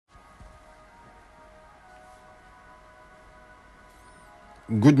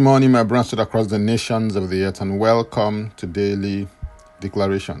Good morning, my brothers across the nations of the earth, and welcome to Daily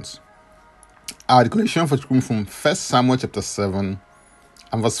Declarations. Our declaration for today from 1 Samuel chapter 7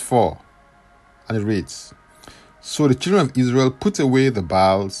 and verse 4, and it reads, So the children of Israel put away the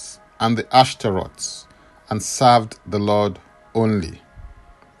Baals and the Ashtaroths and served the Lord only.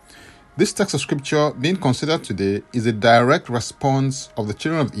 This text of scripture being considered today is a direct response of the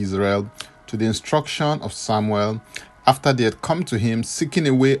children of Israel to the instruction of Samuel after they had come to him seeking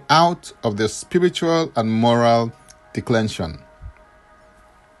a way out of their spiritual and moral declension.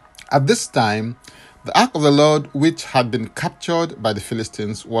 At this time, the ark of the Lord, which had been captured by the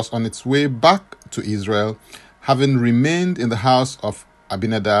Philistines, was on its way back to Israel, having remained in the house of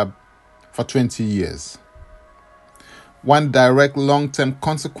Abinadab for 20 years. One direct long-term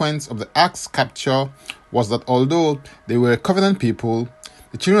consequence of the ark's capture was that although they were a covenant people,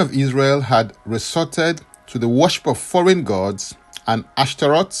 the children of Israel had resorted to the worship of foreign gods and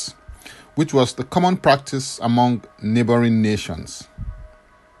Ashtaroths, which was the common practice among neighboring nations.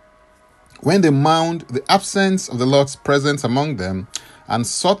 When they mourned the absence of the Lord's presence among them and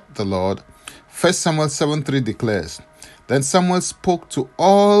sought the Lord, 1 Samuel 7:3 declares, Then Samuel spoke to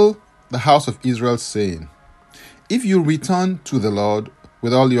all the house of Israel, saying, If you return to the Lord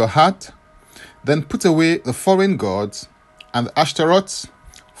with all your heart, then put away the foreign gods and the Ashtaroths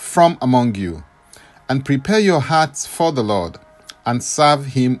from among you, and prepare your hearts for the Lord, and serve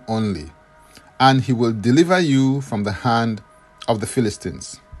him only, and he will deliver you from the hand of the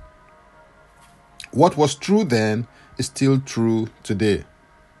Philistines. What was true then is still true today.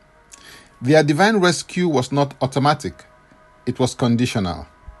 Their divine rescue was not automatic, it was conditional.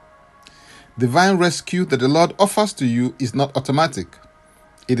 Divine rescue that the Lord offers to you is not automatic,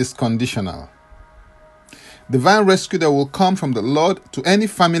 it is conditional. Divine rescue that will come from the Lord to any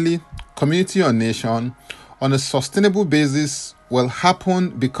family, community, or nation on a sustainable basis will happen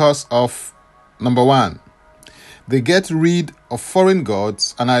because of, number one, they get rid of foreign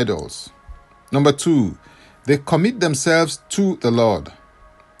gods and idols. Number two, they commit themselves to the Lord.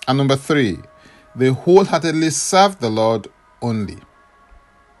 And number three, they wholeheartedly serve the Lord only.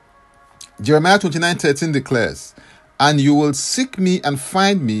 Jeremiah 29:13 declares, And you will seek me and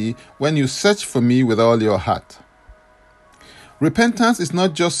find me when you search for me with all your heart. Repentance is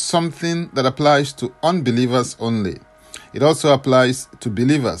not just something that applies to unbelievers only. It also applies to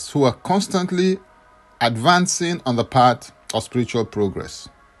believers who are constantly advancing on the path of spiritual progress.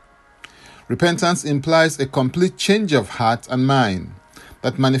 Repentance implies a complete change of heart and mind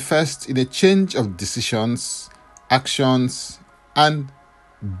that manifests in a change of decisions, actions, and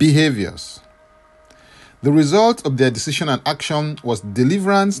behaviors. The result of their decision and action was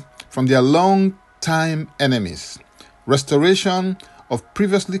deliverance from their long-time enemies, restoration of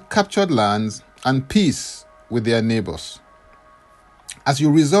previously captured lands, and peace with their neighbors. As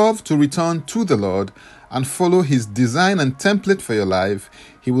you resolve to return to the Lord and follow his design and template for your life,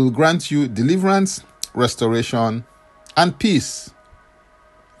 he will grant you deliverance, restoration, and peace.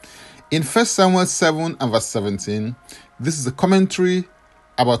 In 1 Samuel 7 and verse 17, this is a commentary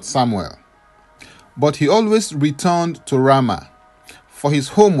about Samuel. But he always returned to Ramah, for his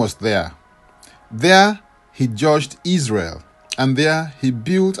home was there. There he judged Israel, and there he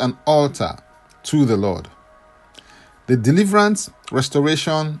built an altar to the Lord. The deliverance,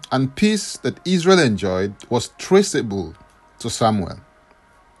 restoration, and peace that Israel enjoyed was traceable to Samuel.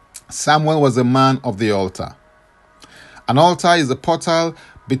 Samuel was a man of the altar. An altar is a portal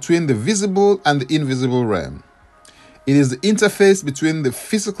between the visible and the invisible realm. It is the interface between the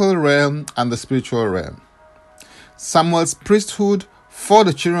physical realm and the spiritual realm. Samuel's priesthood for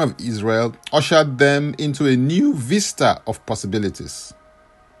the children of Israel ushered them into a new vista of possibilities.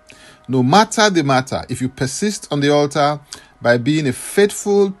 No matter the matter, if you persist on the altar by being a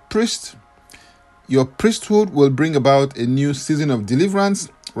faithful priest, your priesthood will bring about a new season of deliverance,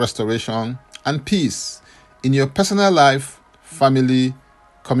 restoration, and peace in your personal life, family,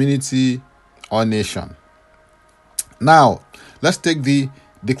 community, or nation. Now, let's take the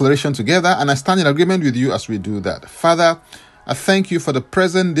declaration together, and I stand in agreement with you as we do that. Father, I thank you for the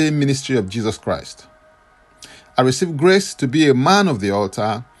present day ministry of Jesus Christ. I receive grace to be a man of the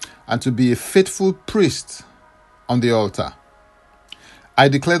altar and to be a faithful priest on the altar. I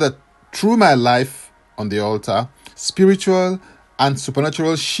declare that through my life on the altar, spiritual and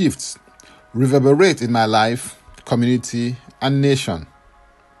supernatural shifts reverberate in my life, community, and nation.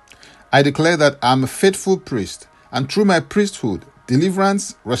 I declare that I am a faithful priest, and through my priesthood,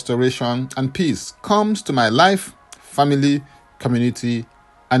 deliverance, restoration, and peace comes to my life, family, community,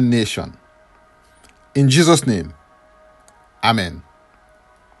 and nation. In Jesus' name, Amen.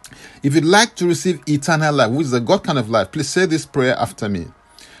 If you'd like to receive eternal life, which is a God kind of life, please say this prayer after me.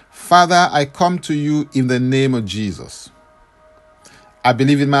 Father, I come to you in the name of Jesus. I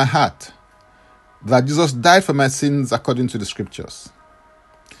believe in my heart that Jesus died for my sins according to the scriptures.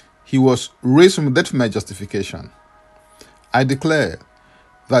 He was raised from the dead for my justification. I declare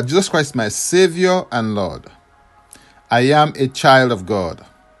that Jesus Christ is my Savior and Lord. I am a child of God.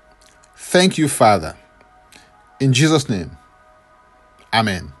 Thank you, Father. In Jesus' name,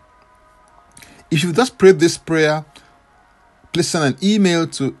 amen. If you've just prayed this prayer, please send an email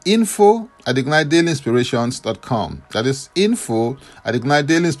to info@ignitedailyinspirations.com. That is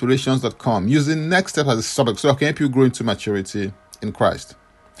info@ignitedailyinspirations.com, using next step as a subject so I can help you grow into maturity in Christ.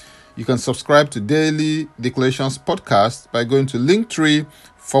 You can subscribe to Daily Declarations Podcast by going to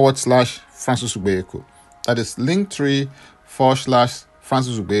linktree/Francis Ubeku. That is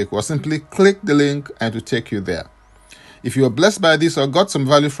linktree/Francis Ubeku, or simply click the link and it will take you there. If you are blessed by this or got some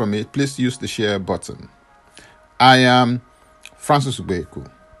value from it, please use the share button. I am Francis Ubeku.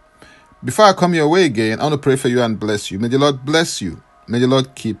 Before I come your way again, I want to pray for you and bless you. May the Lord bless you. May the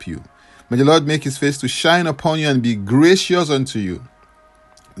Lord keep you. May the Lord make his face to shine upon you and be gracious unto you.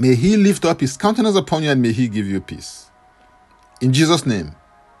 May he lift up his countenance upon you and may he give you peace. In Jesus' name,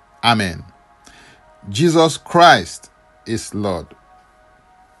 amen. Jesus Christ is Lord.